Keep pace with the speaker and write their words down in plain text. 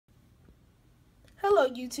Hello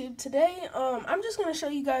YouTube. Today I'm just going to show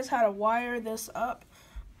you guys how to wire this up.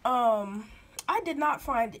 I did not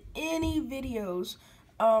find any videos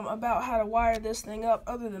about how to wire this thing up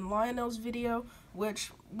other than Lionel's video, which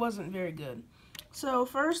wasn't very good. So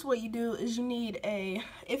first what you do is you need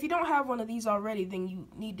if you don't have one of these already, then you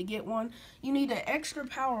need to get one. You need an extra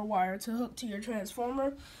power wire to hook to your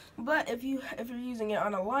transformer, but if you're using it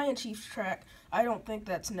on a Lion Chief's track, I don't think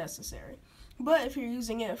that's necessary. But if you're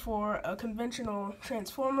using it for a conventional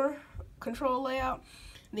transformer control layout,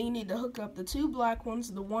 then you need to hook up the two black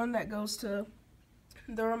ones, the one that goes to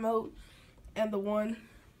the remote and the one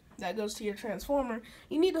that goes to your transformer.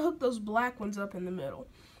 You need to hook those black ones up in the middle.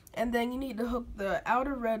 And then you need to hook the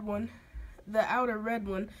outer red one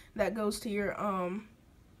that goes to your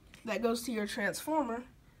transformer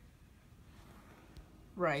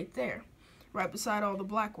right there, right beside all the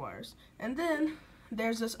black wires. And then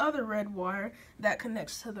there's this other red wire that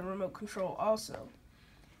connects to the remote control also.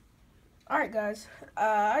 Alright guys,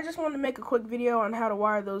 I just wanted to make a quick video on how to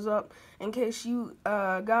wire those up in case you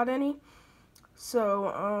got any.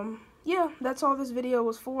 So yeah, that's all this video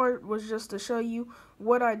was for, was just to show you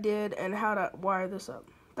what I did and how to wire this up.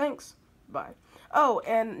 Thanks, bye. Oh,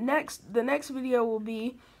 and the next video will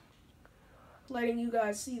be letting you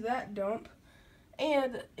guys see that dump,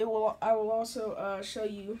 and I will also show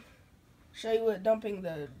you it dumping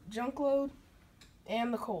the junk load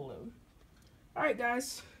and the coal load. Alright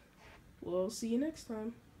guys, we'll see you next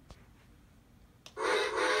time.